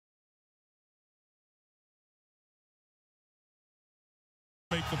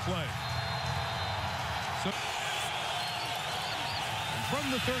make the play. So from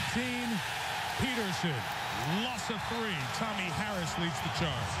the 13, Peterson, loss of 3. Tommie Harris leads the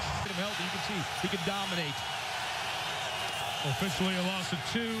charge. Get him healthy, you can see he can dominate. Officially a loss of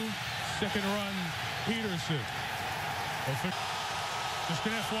 2. Second run, Peterson. Just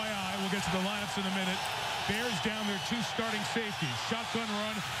an FYI, we'll get to the lineups in a minute. Bears down their 2 starting safeties. Shotgun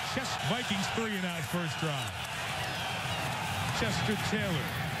run. Vikings 3 and out first drive. Chester Taylor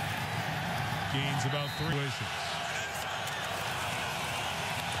gains about 3 situations.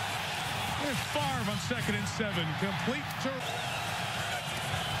 There's Favre on 2nd and 7. Complete to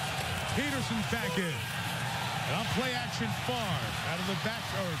Peterson's back in. And on play action, Favre out of the back.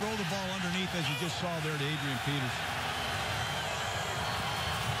 Throw the ball underneath, as you just saw there, to Adrian Peterson.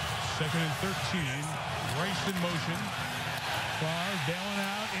 2nd and 13. Rice in motion. Favre bailing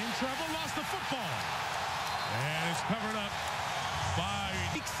out, in trouble, lost the football. And it's covered up by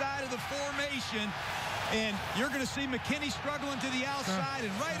Weak side of the formation. And you're going to see McKinney struggling to the outside,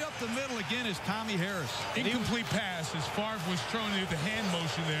 and right up the middle again is Tommie Harris. Incomplete pass as Favre was thrown into the hand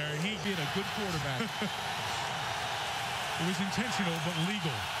motion there. He did a good quarterback. It was intentional but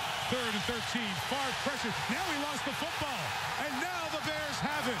legal. 3rd and 13. Favre pressure. Now he lost the football. And now the Bears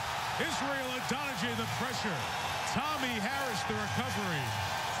have it. Israel Adonijah the pressure. Tommie Harris the recovery.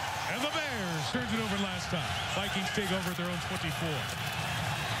 And the Bears turned it over last time. Vikings take over at their own 24.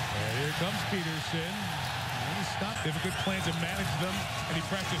 And here comes Peterson. And he stopped. They have a good plan to manage them. And he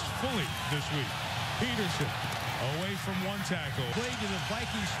practiced fully this week. Peterson away from 1 tackle. Played to the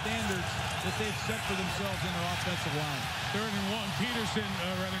Viking standards that they've set for themselves in their offensive line. 3rd and 1. Peterson,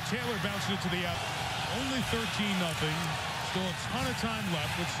 Taylor bounces it to the out. Only 13-0. Still a ton of time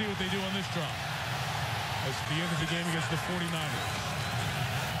left. Let's see what they do on this drive. That's the end of the game against the 49ers.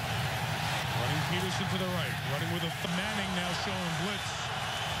 Running Peterson to the right. Running with a Manning now showing blitz.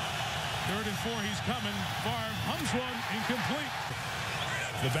 3rd and 4. He's coming. Favre hums one. Incomplete.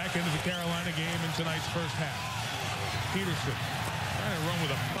 The back end of the Carolina game in tonight's first half. Peterson trying to run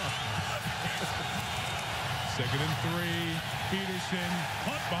with a punt. 2nd and 3. Peterson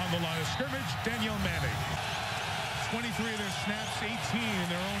punt behind the line of scrimmage. Daniel Manning. 23 of their snaps, 18 in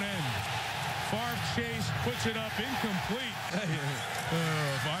their own end. Favre chase, puts it up, incomplete.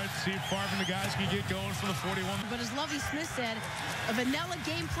 See if Favre and the guys can get going from the 41. But as Lovie Smith said, a vanilla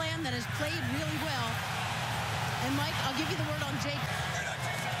game plan that has played really well. And Mike, I'll give you the word on Jake.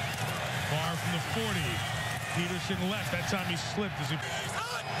 Favre from the 40. Peterson left. That time he slipped as he...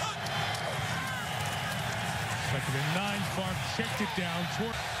 2nd and 9. Favre checked it down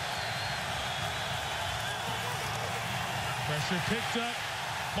toward... Pressure picked up.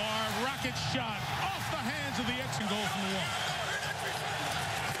 Favre, rocket shot off the hands of the X and goal from the 1.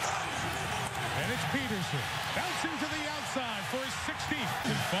 And it's Peterson bouncing to the outside for his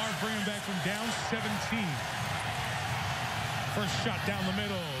 16th. And Favre bringing back from down 17. First shot down the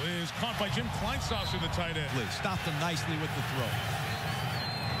middle is caught by Jim Kleinsasser, the tight end. Stopped him nicely with the throw.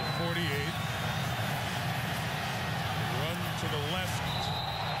 48. Run to the left.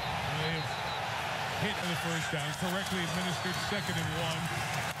 They've hit in the first down. Correctly administered 2nd and 1.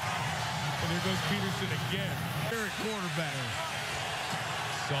 And there goes Peterson again. Favorite quarterback.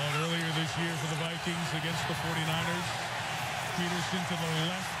 Saw it earlier this year for the Vikings against the 49ers. Peterson to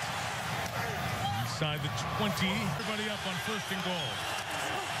the left. Inside the 20. Everybody up on 1st and goal.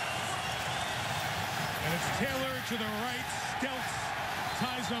 And it's Taylor to the right. Stelz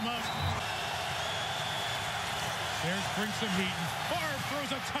ties them up. Bears bring some heat. And Favre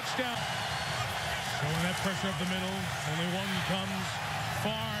throws a touchdown. Showing that pressure up the middle. Only one comes.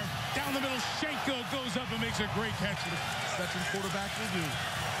 Favre down the middle. Schenko goes up and makes a great catch. That's what quarterback will do.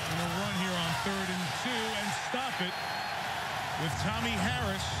 And a run here on 3rd and 2 and stop it with Tommie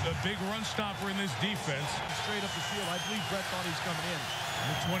Harris, a big run stopper in this defense. Straight up the field. I believe Brett thought he was coming in.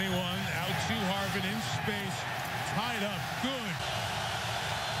 The 21 out to Harvin in space. Tied up. Good.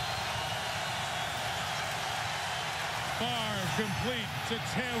 Favre complete to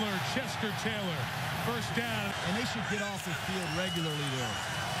Taylor. Chester Taylor. First down. And they should get off the field regularly there.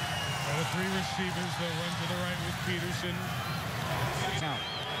 And the 3 receivers. They'll run to the right with Peterson. Now,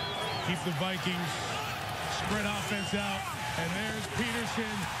 keep the Vikings spread offense out. And there's Peterson.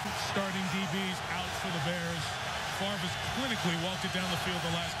 Starting DBs out for the Bears. Favre has clinically walked it down the field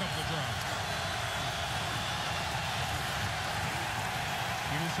the last couple of drives.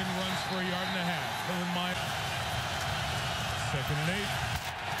 Peterson runs for 1.5 yards. Pulling my 2nd and 8.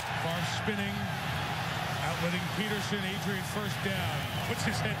 Favre spinning. Outletting Peterson. Adrian first down. Puts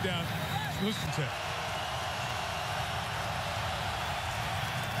his head down. Listen to it.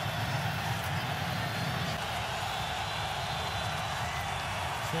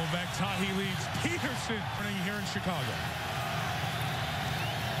 Fullback Tommie leads Peterson running here in Chicago.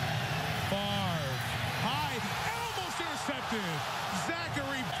 Favre, high, almost intercepted.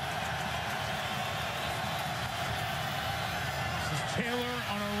 Zachary. This is Taylor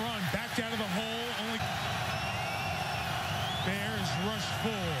on a run, backed out of the hole. Only Bears rush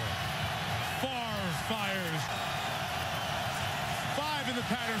 4. Favre fires. 5 in the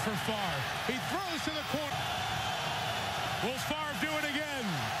pattern for Favre. He throws to the corner. Will Favre do it again?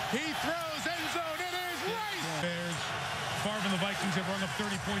 He throws, end zone, it is Rice! Bears, Favre and the Vikings have run up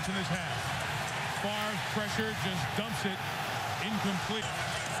 30 points in this half. Favre, pressure, just dumps it. Incomplete.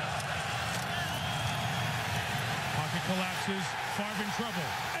 Pocket collapses. Favre in trouble.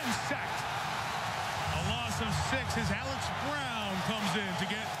 And sacked. A loss of 6 as Alex Brown comes in to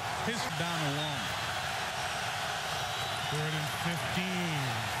get his down the long. 3rd and 15.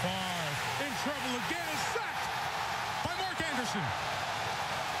 Favre in trouble again. Sacked by Mark Anderson.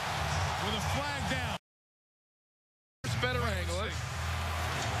 With a flag down. Better angle.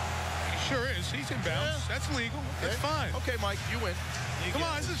 Sure is. He's in bounds. Yeah. That's legal. Okay. It's fine. Okay, Mike, you win. Come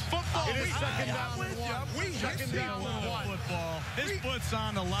on, this is football. It is second down We second down and 1. Football. His foot's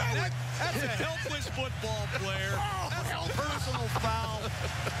on the line. That's a helpless football player. That's a personal foul.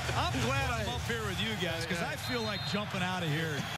 I'm glad I'm up here with you guys because I feel like jumping out of here.